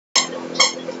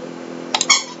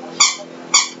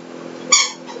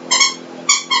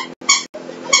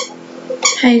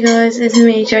Hey guys, it's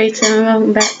me Drayton and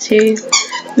welcome back to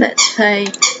Let's Play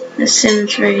The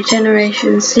Sims 3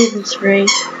 Generations Season 3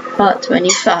 Part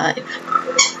 25.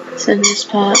 So in this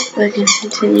part we're going to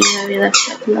continue where we left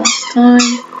off last time.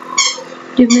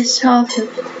 You've missed half of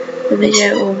the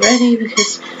video already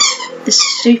because this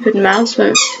stupid mouse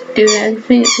won't do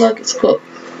anything. It's like it's got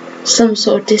some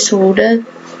sort of disorder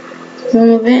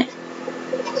wrong with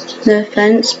it. No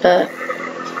offense, but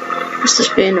it's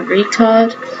just being a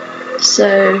retard.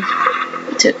 So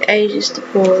it took ages to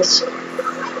pause.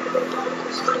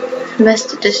 Best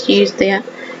to just use the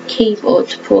keyboard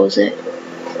to pause it.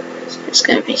 It's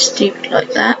going to be stupid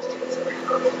like that.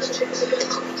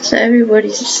 So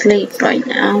everybody's asleep right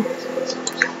now.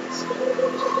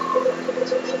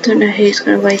 Don't know who's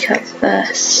going to wake up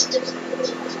first.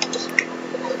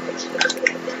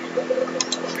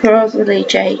 Probably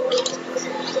Jake.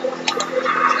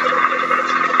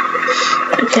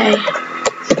 Okay.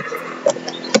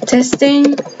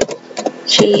 Testing,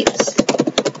 cheats,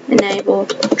 enabled,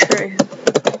 true.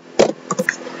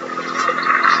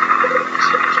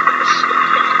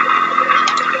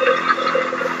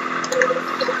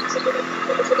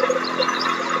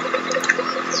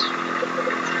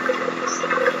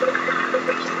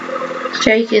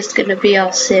 Jake is going to be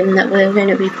our sim that we're going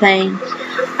to be playing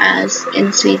as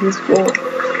in Season 4.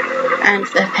 And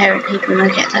apparently we're going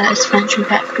to get that expansion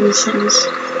pack from The Sims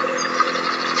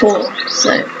 4,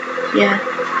 so yeah,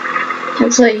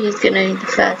 looks like he's gonna be the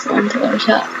first one to wake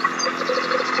up.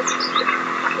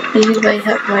 He can wake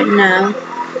up right now.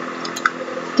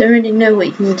 Don't really know what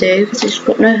he can do because he's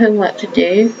got no homework to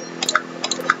do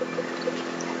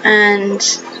and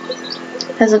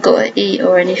hasn't got to eat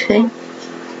or anything.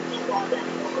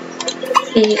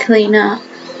 Eat, clean up.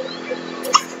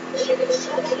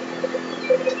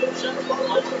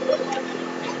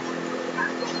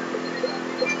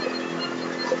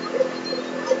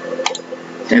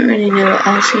 Don't really know what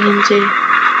else he can do.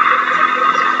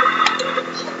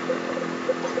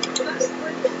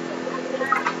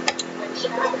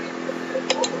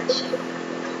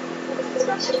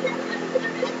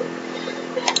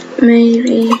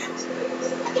 Maybe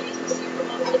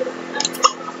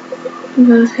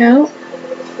work out.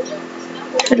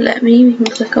 Could let me. We can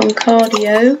click on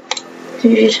cardio. If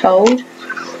you just hold.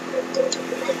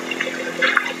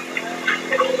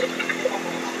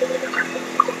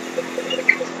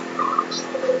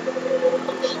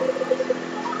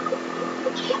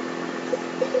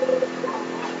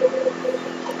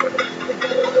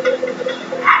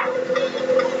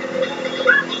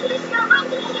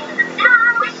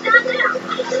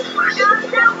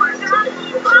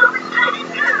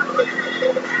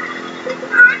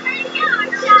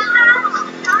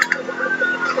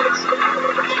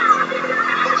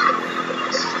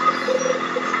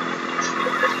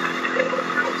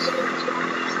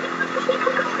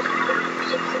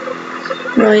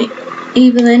 Right,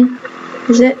 Evelyn,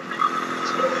 is it?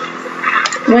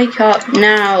 Wake up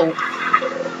now.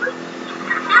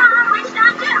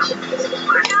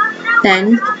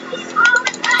 Then,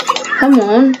 come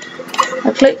on.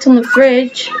 I clicked on the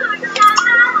fridge.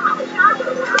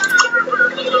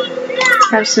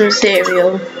 Have some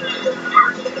cereal.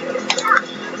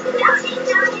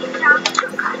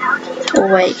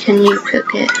 Or wait, can you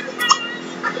cook it?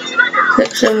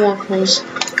 Cook some waffles.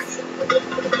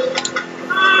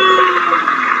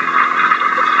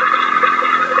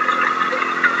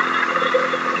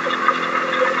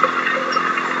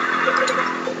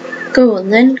 Go on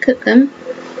then, cook them.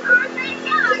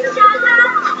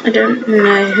 I don't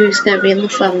know who's going to be in the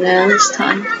thumbnail this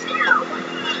time.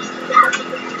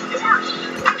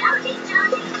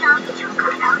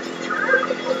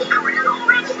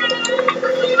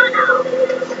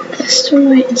 Let's still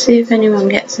wait and see if anyone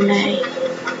gets an A.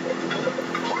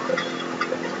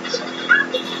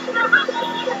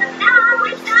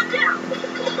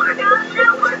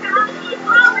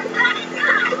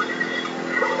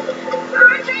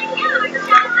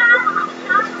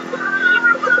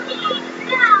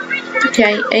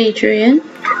 Okay, Adrian,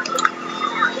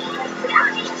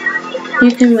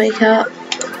 you can wake up,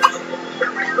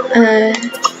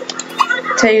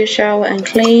 take a shower and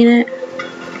clean it.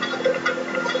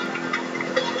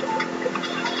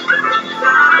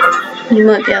 You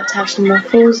might be able to have some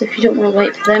waffles. If you don't want to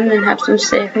wait for them, then have some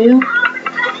cereal.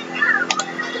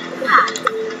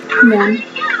 Come on.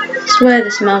 I swear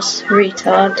this mouse is a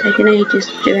retard, taking ages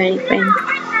to do anything.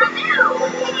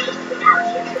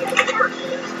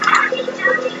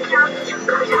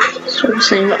 It's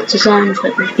obviously not designed for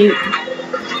the computer.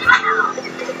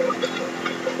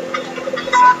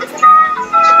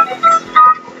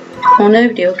 Well,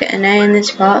 nobody will get an A in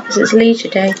this part because it's leisure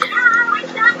day.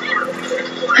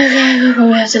 Okay, we'll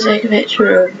probably have to take a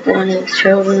picture of one of the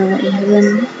children or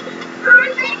even.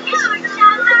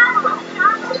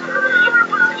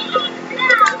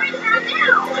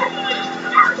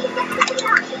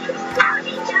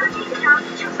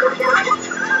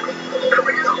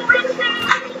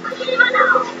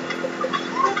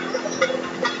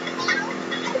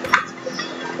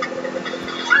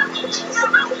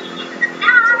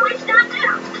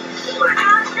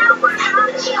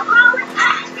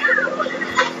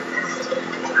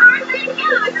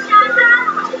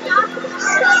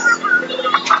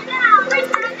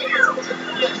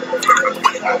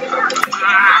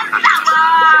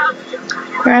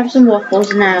 Grab some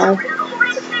waffles now.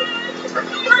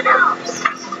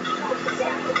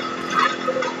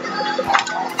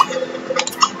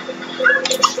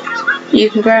 You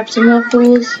can grab some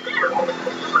waffles.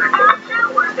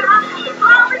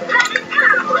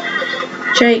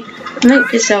 Jake,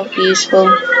 make yourself useful.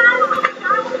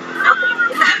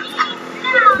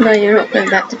 No, you're not going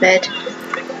back to bed.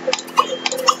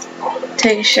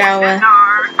 Take a shower.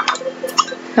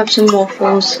 Have some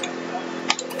waffles.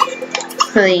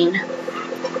 Clean.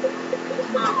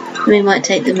 We might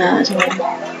take them out as well.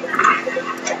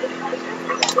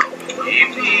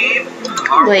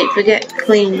 Wait, forget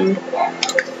cleaning.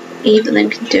 Evelyn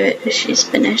can do it because she's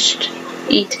finished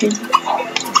eating.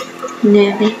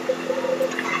 Nearly.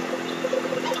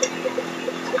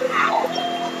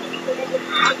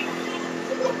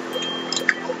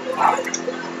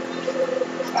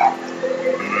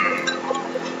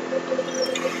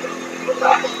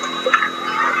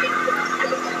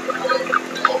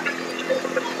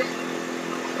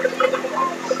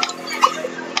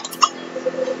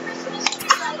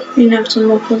 You can have some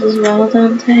waffles as well,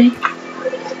 Dante.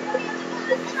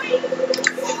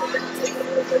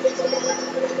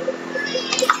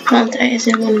 Dante is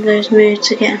in one of those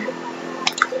moods again.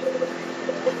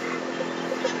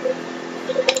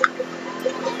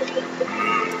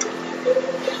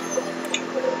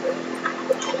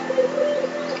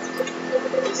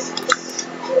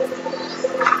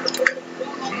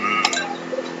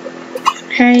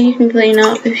 Okay, you can clean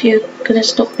up if you're gonna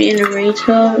stop being a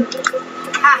retard.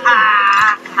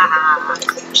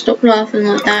 Stop laughing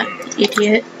like that,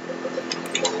 idiot.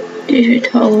 You're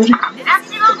told.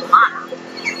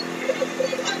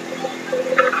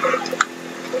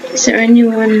 Is there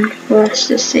anyone for us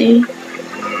to see?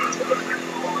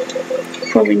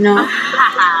 Probably not.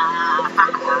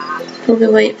 Probably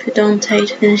wait for Dante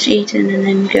to finish eating and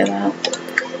then go out.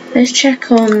 Let's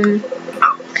check on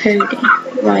Cody.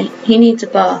 Right, he needs a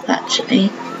bath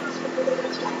actually.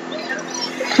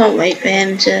 Can't wait for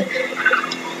him to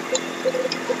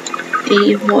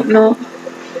eat and whatnot.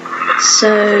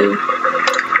 So,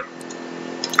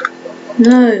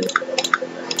 no.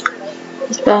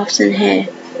 His bath's in here.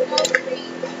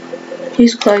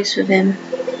 Who's close with him?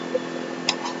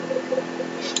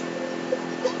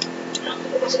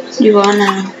 You are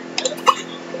now.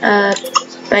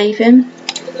 Bathe him.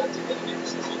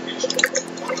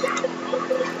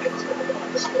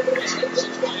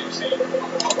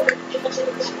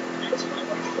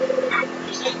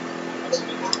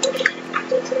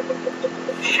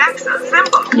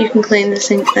 You can clean the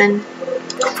sink then,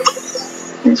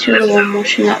 since you're the one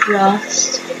washing up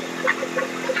last.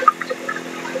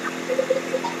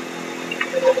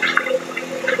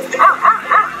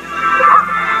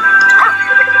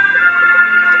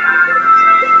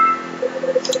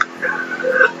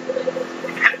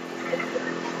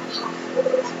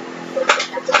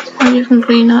 And you can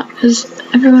clean up because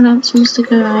everyone else wants to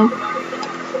go out.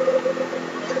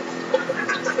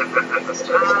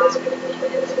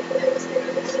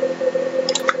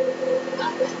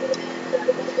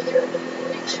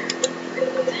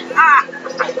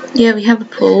 Yeah, we have a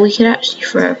pool. We could actually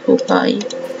throw a pool party.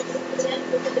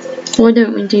 Why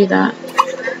don't we do that?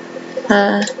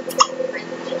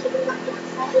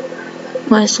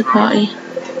 Where's the party?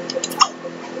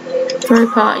 Throw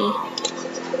a party.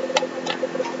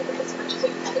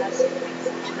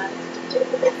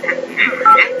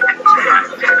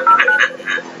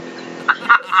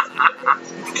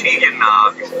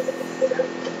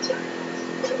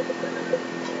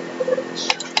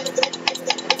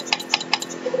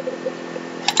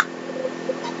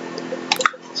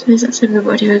 So that's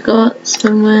everybody we got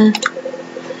somewhere.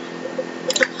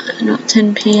 Not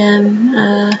 10 PM.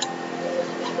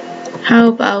 How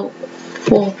about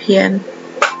 4 PM?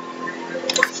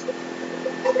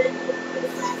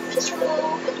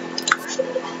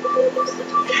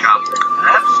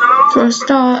 For a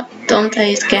start,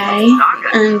 Dante's gay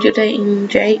and you're dating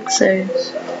Jake, so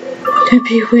don't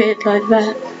be weird like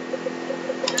that.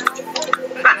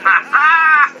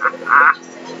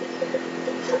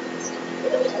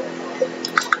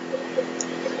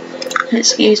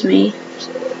 excuse me.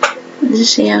 Let's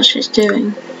see how she's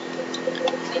doing.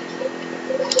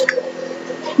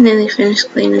 Nearly finished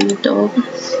cleaning the dog.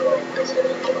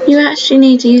 You actually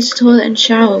need to use the toilet and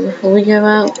shower before we go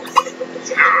out.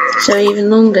 So even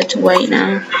longer to wait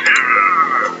now.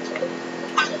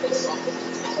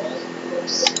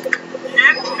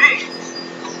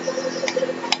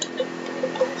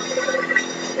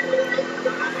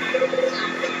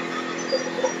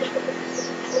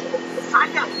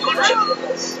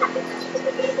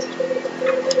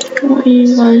 What are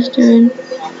you guys doing?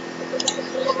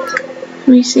 Let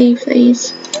me see,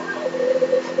 please.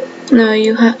 No,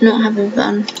 you have not having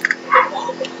fun.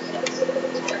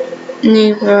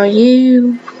 Neither are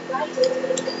you.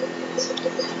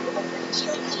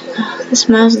 Oh, this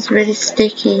mouse is really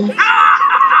sticky.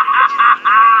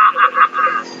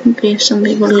 Maybe if some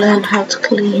people learn how to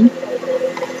clean.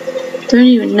 Don't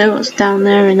even know what's down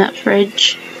there in that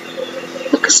fridge.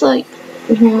 Looks like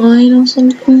wine or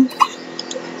something.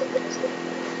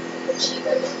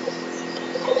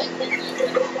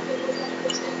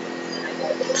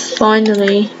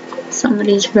 Finally,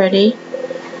 somebody's ready.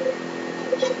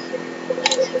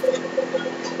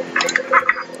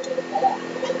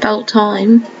 About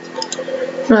time.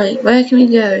 Right, where can we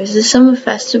go? Is the summer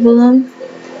festival on?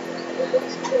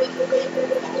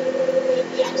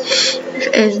 If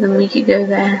it is, then we could go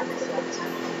there.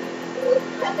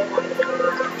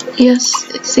 Yes,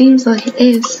 it seems like it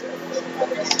is.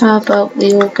 How about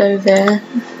we all go there?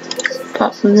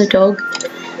 Apart from the dog.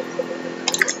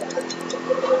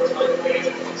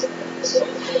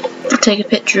 I'll take a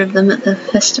picture of them at the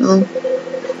festival.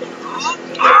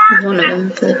 One of them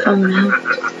for the thumbnail.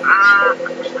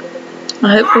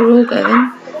 I hope we're all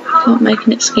going. Can't make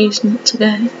an excuse not to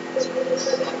go.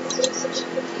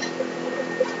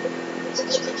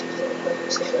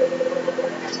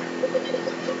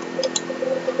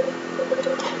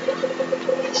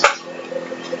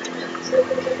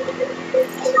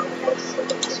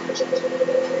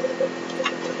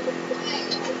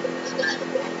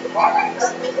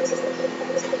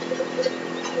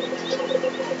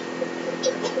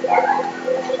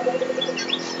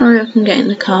 Hurry up and get in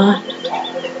the car.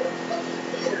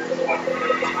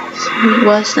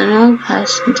 Worse than an old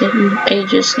person taking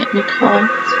ages to get in the car.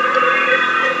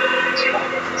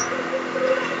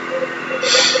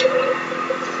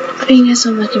 I think it's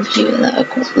on my computer that I've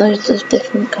got loads of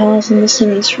different cars in The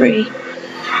Sims 3.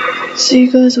 So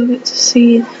you guys will get to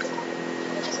see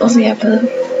all the other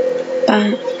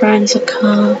brands of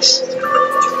cars.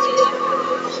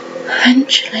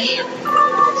 Eventually.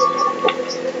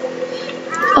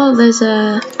 Oh, there's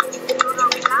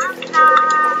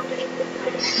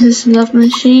this love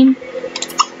machine.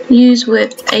 Use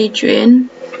with Adrian.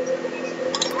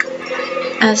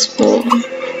 As for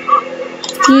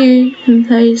you can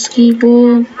play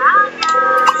skee-ball,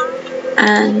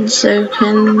 and so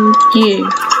can you.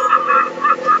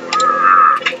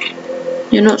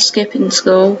 You're not skipping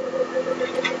school.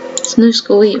 There's no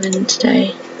school even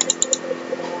today.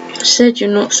 I said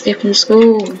you're not skipping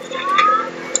school.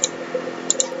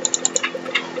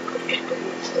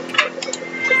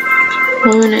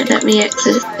 Why won't it let me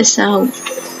exit this out?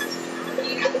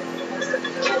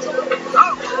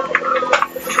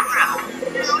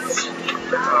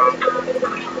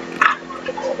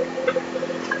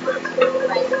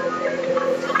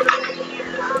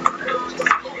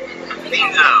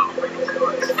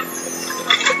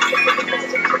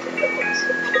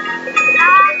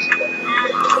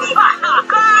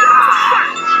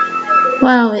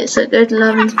 Wow, it's a good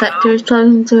love inspector is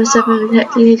plugging into a separate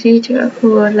protecting his heater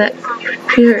for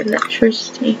pure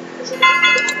electricity.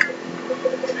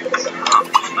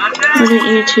 Why don't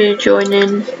you two join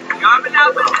in?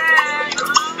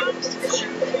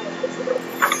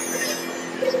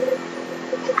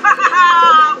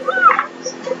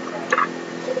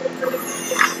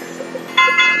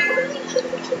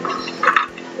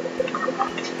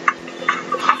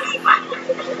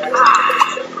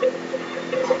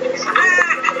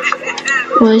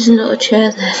 Why isn't there a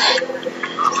chair there then?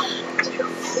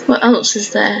 What else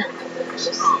is there?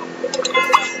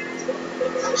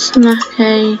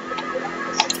 Smackie.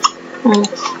 Oh.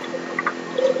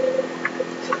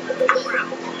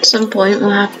 At some point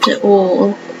we'll have to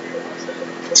all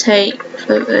take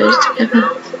photos together.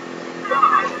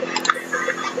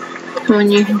 Come on,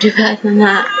 you can do better than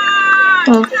that.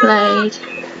 Well played.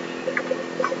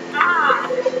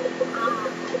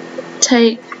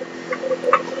 Take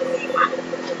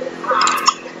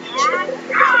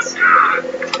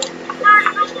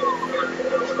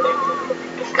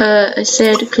I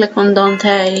said click on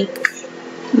Dante.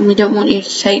 We don't want you to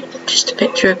take just a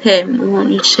picture of him, we want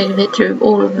you to take a picture of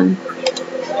all of them.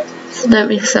 Don't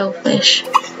be selfish.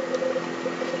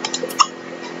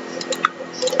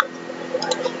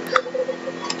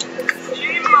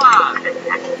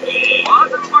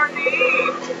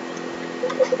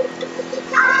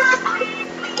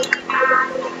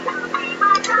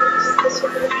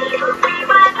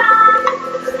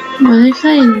 Why are they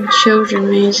playing children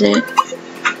music?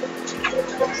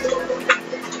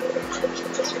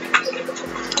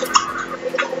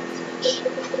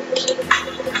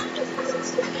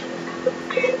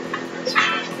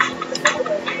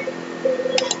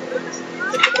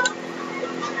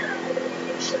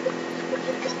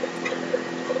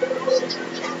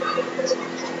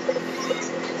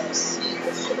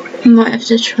 I might have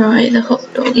to try the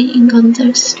hot dog eating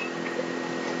contest.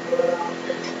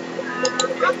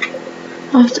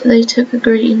 After they took a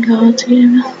greeting card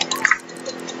together.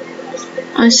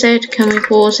 I said, can we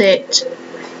pause it?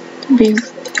 Be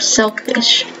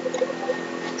selfish.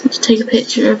 Let's take a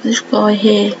picture of this guy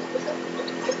here.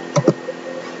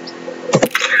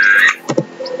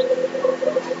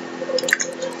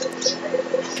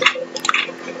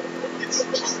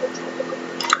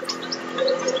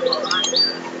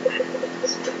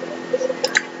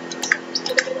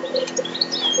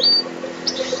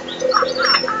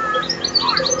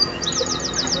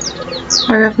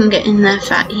 Hurry up and get in there,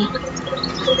 fatty.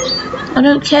 I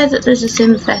don't care that there's a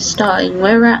Simfest starting.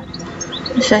 We're at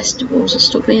the festival, so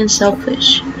stop being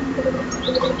selfish.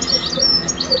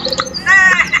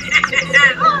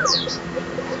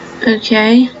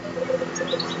 Okay.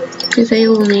 Do they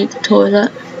all need the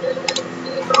toilet?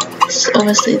 It's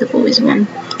obviously the boys' one.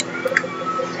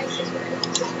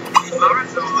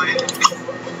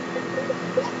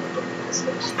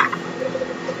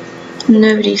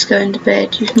 Nobody's going to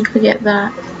bed, you can forget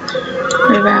that.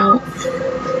 We're out.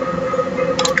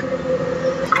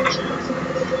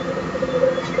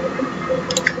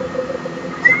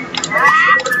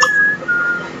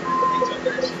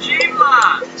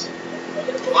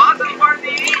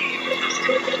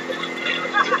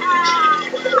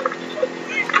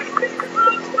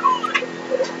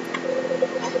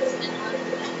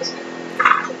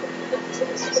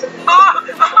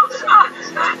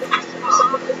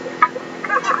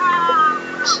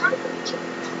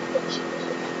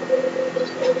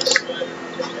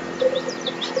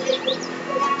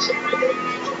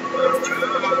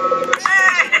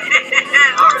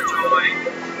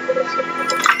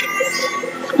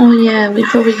 Oh yeah, we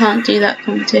probably can't do that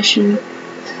competition.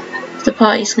 The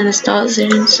party's gonna start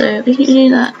soon, so we can do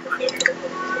that.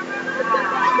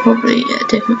 Probably at a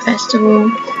different festival.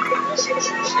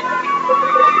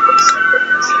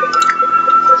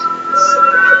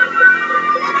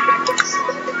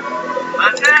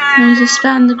 Can you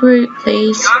disband the group,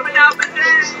 please?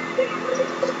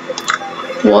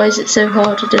 Why is it so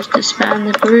hard to just disband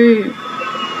the group?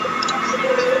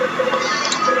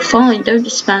 Fine, don't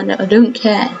disband it, I don't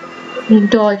care. You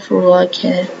die for all I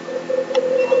care.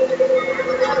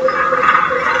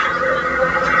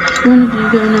 What are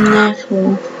you going in there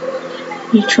for?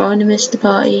 You trying to miss the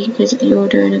party because you're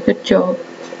doing a good job.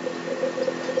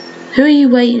 Who are you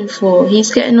waiting for?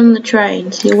 He's getting on the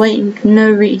train, so you're waiting for no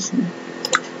reason.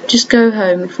 Just go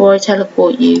home before I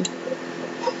teleport you.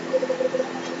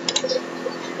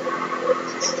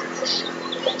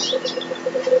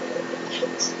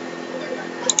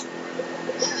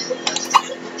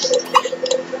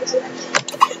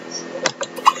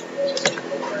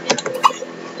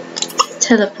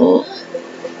 Teleport.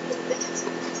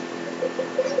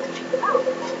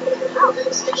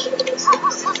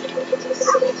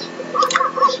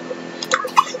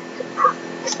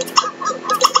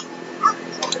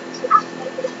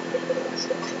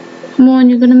 Come on,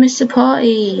 you're gonna miss the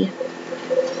party.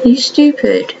 Are you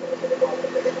stupid?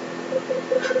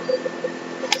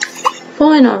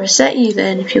 Fine, I'll reset you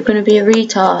then if you're gonna be a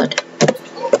retard.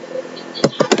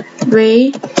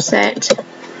 Reset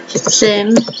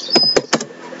sim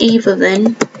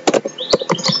Evelyn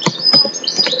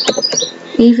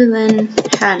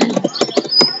Hannon.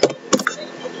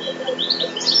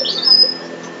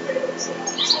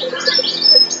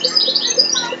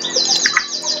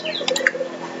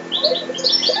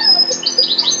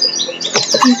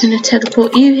 I'm gonna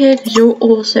teleport you here because you're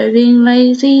also being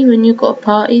lazy when you've got a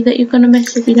party that you're gonna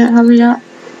miss if you don't hurry up.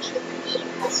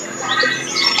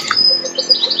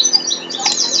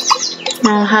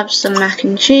 I'll have some mac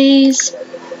and cheese.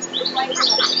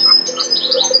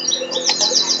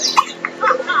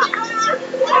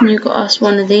 And you got us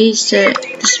one of these to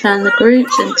disband the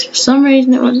groups, and for some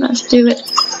reason it won't let us do it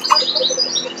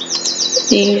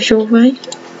the usual way.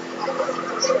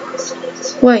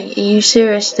 Wait, are you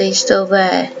seriously still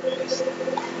there?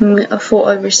 I thought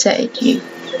I resetted you.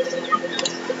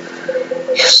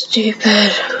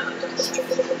 stupid.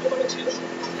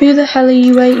 Who the hell are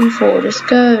you waiting for? Just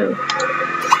go.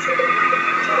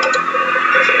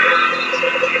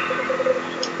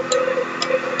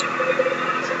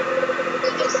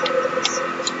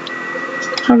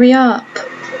 Hurry up.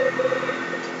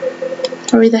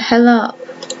 Hurry the hell up.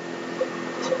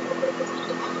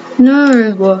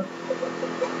 No.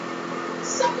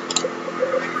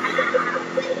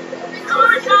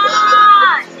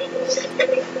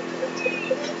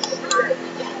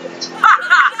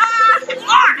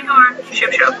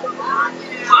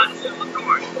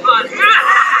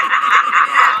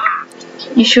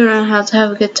 You sure know how to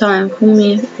have a good time. Call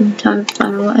me in time to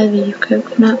find whatever you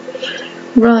coconut.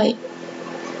 Right.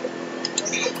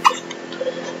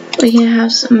 We can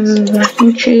have some mac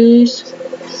and cheese.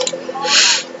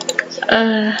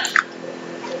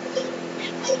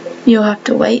 You'll have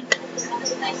to wait.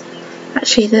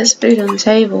 Actually, there's food on the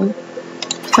table.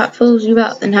 If that fills you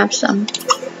up, then have some.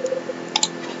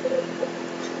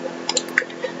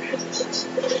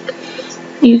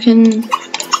 You can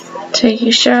take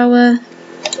a shower,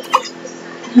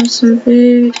 have some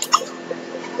food.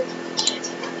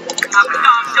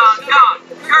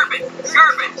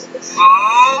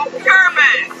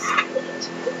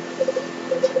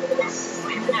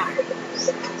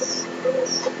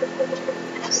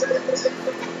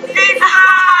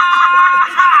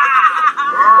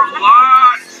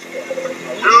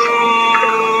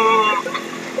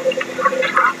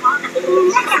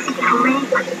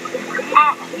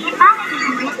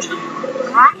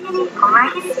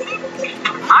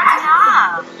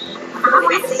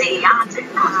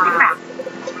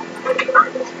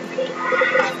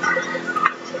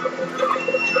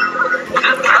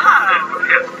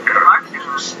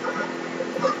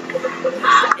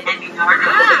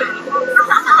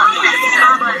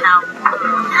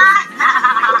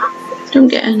 Don't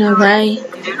get in her way.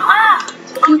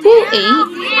 You will eat.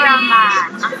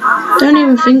 Don't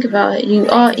even think about it. You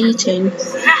are eating.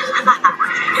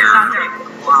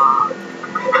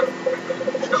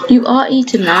 You are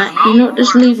eating that. You're not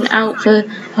just leaving it out for the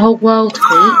whole world to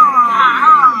eat.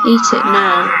 Eat it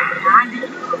now.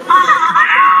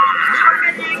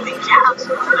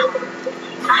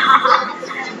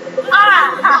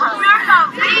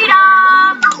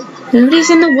 Nobody's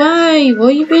in the way. What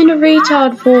are you being a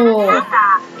retard for?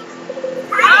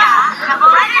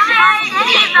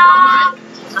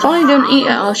 Fine, don't eat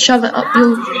it. I'll shove it up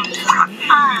your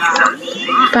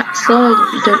backside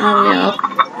if you don't hurry up.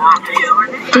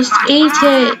 Just eat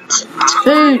it. It's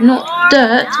food, not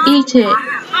dirt. Eat it.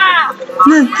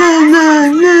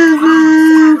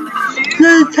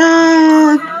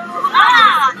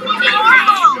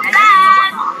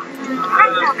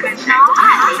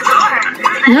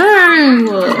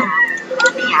 No.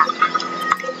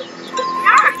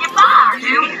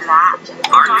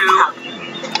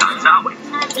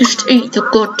 Just eat the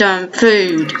goddamn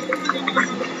food.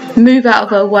 Move out of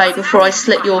her way before I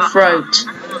slit your throat.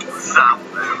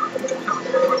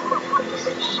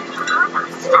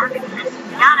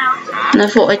 And I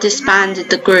thought I disbanded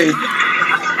the group.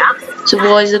 So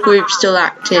why is the group still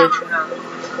active?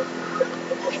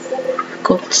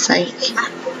 For God's sake.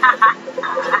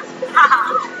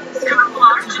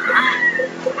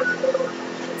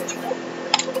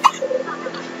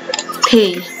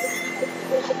 P.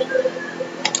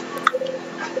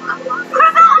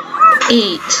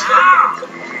 Eat.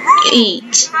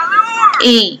 Eat.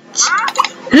 Eat.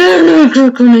 No,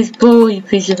 click on his ball, you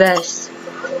piece of ass.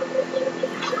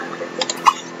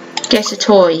 Get a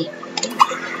toy.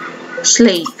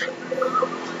 Sleep.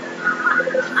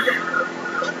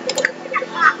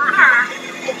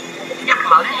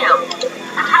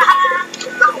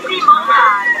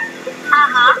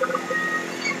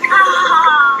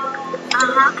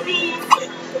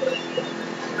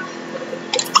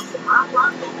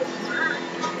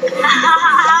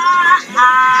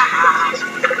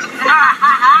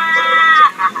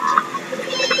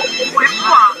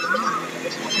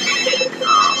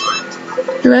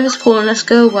 Whoever's calling us,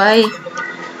 go away.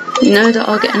 You know that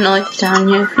I'll get a knife down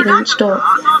you if you don't stop.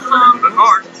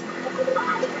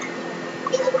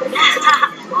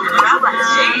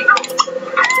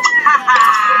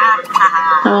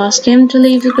 I'll ask him to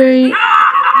leave the group.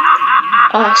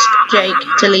 Ask Jake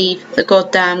to leave the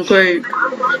goddamn group.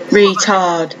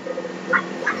 Retard.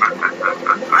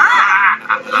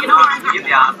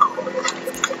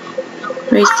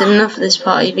 Wasted enough of this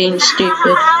party being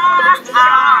stupid.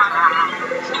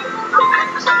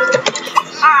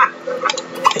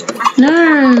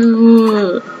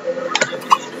 No!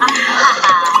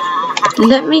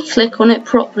 Let me click on it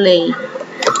properly.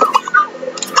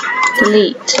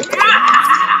 Delete.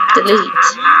 Delete.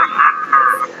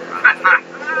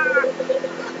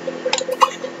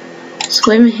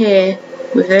 swim here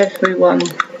with everyone.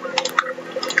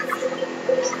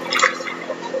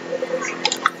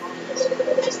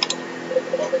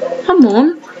 Come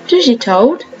on, do as you're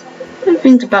told. Don't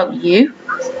think about you.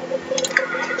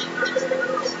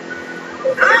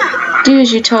 Do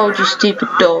as you're told, you stupid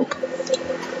dog.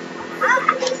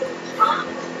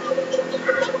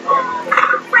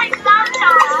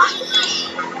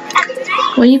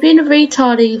 Why are you being a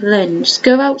retard, Evelyn? Just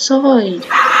go outside.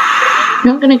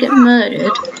 You're not gonna get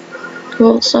murdered.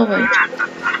 Go outside.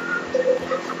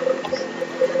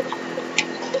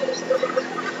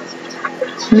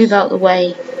 Move out the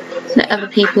way. Let other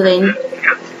people in.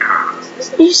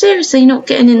 Are you seriously not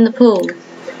getting in the pool?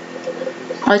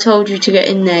 I told you to get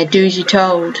in there. Do as you're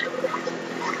told.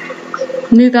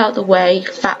 Move out the way,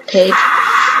 fat pig.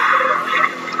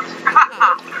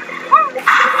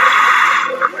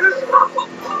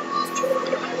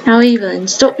 Now Evelyn,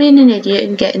 stop being an idiot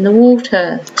and get in the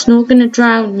water. It's not going to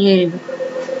drown you.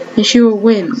 Unless you're a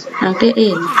wimp. Now get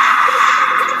in.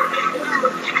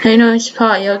 Hey, nice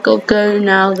party, I gotta go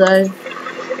now though.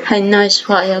 Hey, nice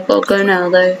party, I gotta go now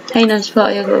though. Hey, nice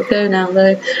party, I gotta go now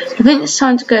though. I think it's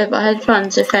time to go, but I had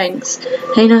fun, so thanks.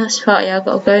 Hey, nice party, I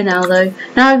gotta go now though.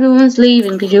 Now everyone's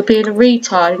leaving because you're being a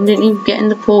retard and didn't even get in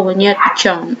the pool when you had the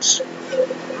chance.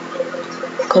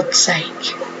 For God's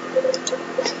sake.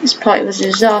 This party was a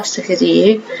disaster because of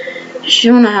you.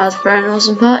 Shauna has a very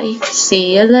awesome party.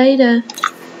 See you later.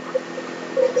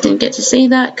 Didn't get to see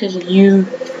that because you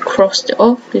crossed it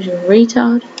off because you're a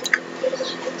retard.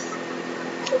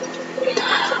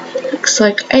 Looks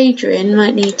like Adrian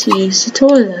might need to use the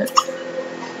toilet.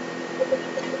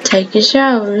 Take a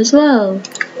shower as well.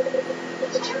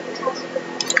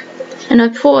 And I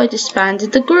thought I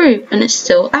disbanded the group and it's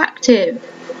still active.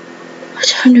 I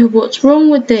don't know what's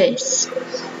wrong with this.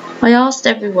 I asked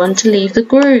everyone to leave the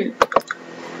group.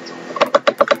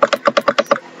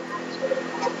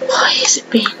 Why is it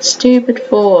being stupid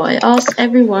for? I asked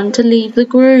everyone to leave the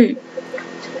group.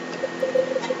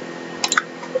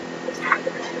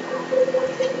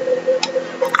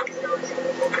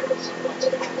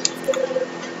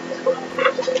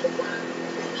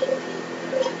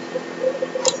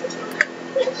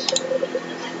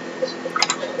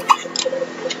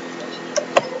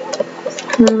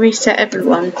 I'm going to reset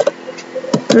everyone.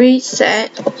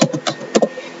 Reset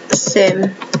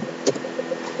Sim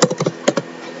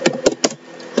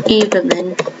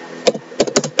Evelyn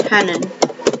Hannon.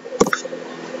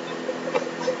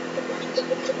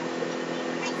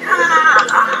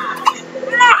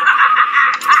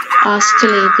 Asked to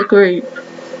leave the group.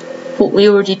 But we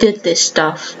already did this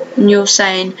stuff. And you're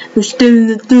saying we're still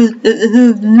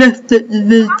left at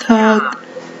the tag.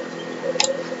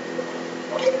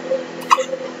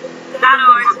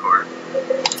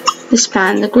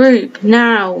 Disband the group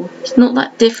now. It's not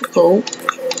that difficult.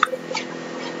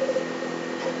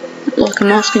 Not like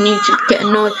I'm asking you to get a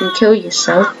knife and kill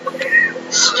yourself.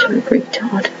 Stupid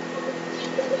retard.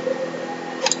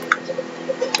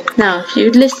 Now, if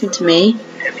you'd listened to me,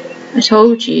 I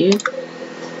told you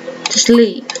to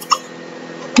sleep.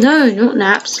 No, not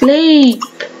nap. Sleep.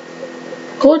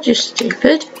 God, you're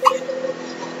stupid.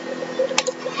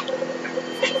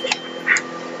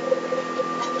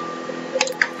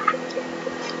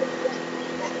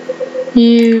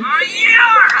 You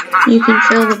can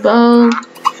fill the bowl.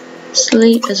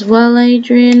 Sleep as well,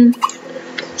 Adrian.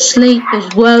 Sleep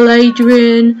as well,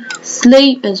 Adrian.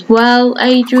 Sleep as well,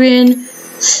 Adrian.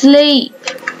 Sleep.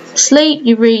 Sleep,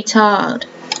 you retard.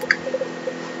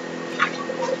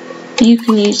 You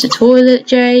can use the toilet,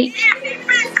 Jake.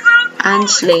 And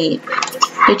sleep.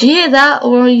 Did you hear that,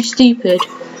 or are you stupid?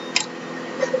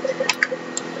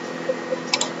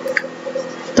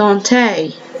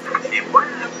 Dante.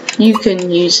 You can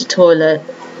use the toilet.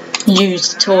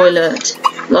 Use the toilet.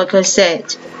 Like I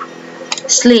said.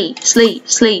 Sleep, sleep,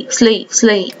 sleep, sleep,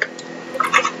 sleep.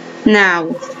 Now.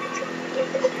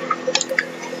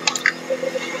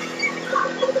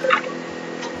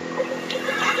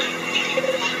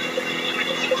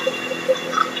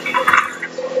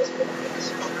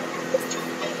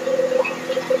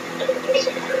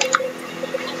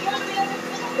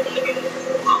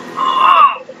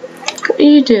 What are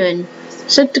you doing? I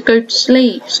said to go to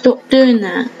sleep. Stop doing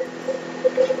that.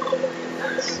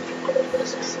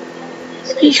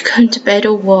 Are you going to bed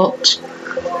or what?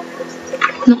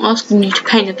 I'm not asking you to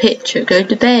paint a picture. Go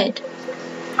to bed.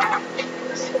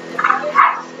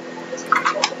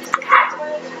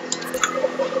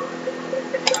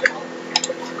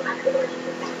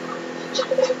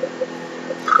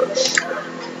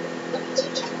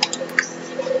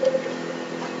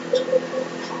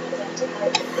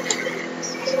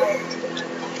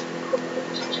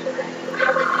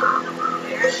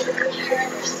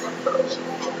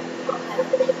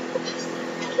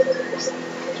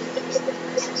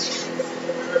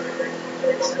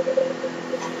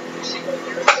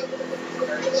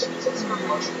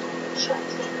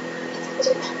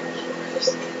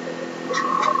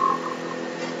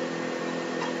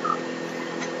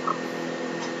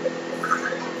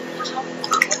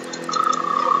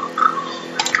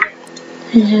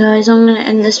 Anyway guys, I'm going to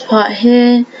end this part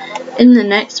here. In the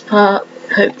next part,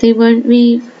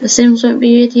 hopefully the Sims won't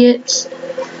be idiots,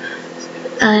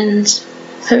 and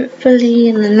hopefully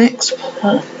in the next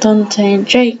part Dante and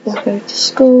Jake will go to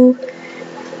school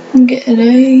and get an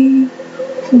A.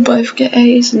 We'll both get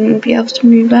A's and be able to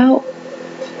move out.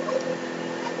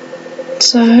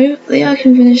 So hopefully I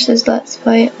can finish this Let's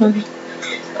Play on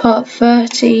part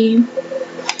 30,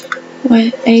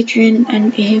 where Adrian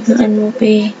and Evelyn will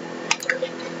be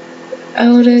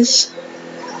elders.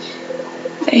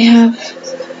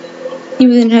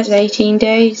 Evelyn has 18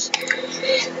 days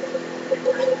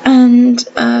and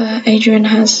Adrian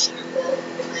has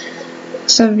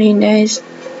 17 days.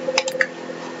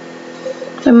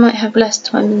 I might have less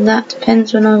time than that,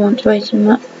 depends when I want to wait him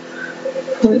up.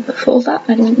 Probably before that,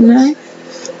 I don't know.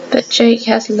 But Jake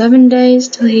has 11 days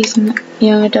till he's a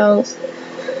young adult,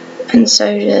 and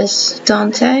so does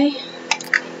Dante.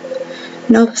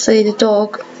 And obviously the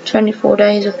dog, 24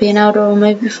 days will be an elder, or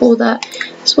maybe before that.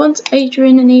 So once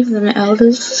Adrian and Evelyn are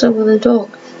elders, so will the dog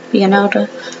be an elder.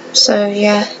 So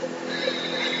yeah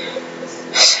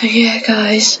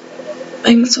guys,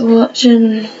 thanks for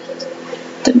watching.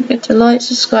 Don't forget to like,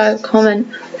 subscribe, comment,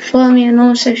 follow me on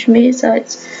all social media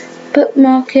sites,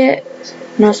 bookmark it,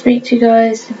 and I'll speak to you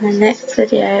guys in the next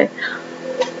video,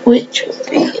 which will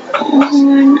be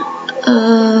on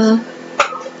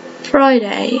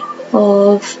Friday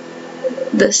of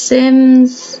The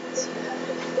Sims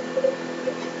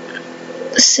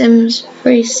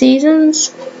 3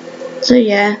 seasons. So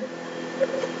yeah,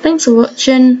 thanks for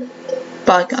watching.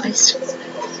 Bye guys.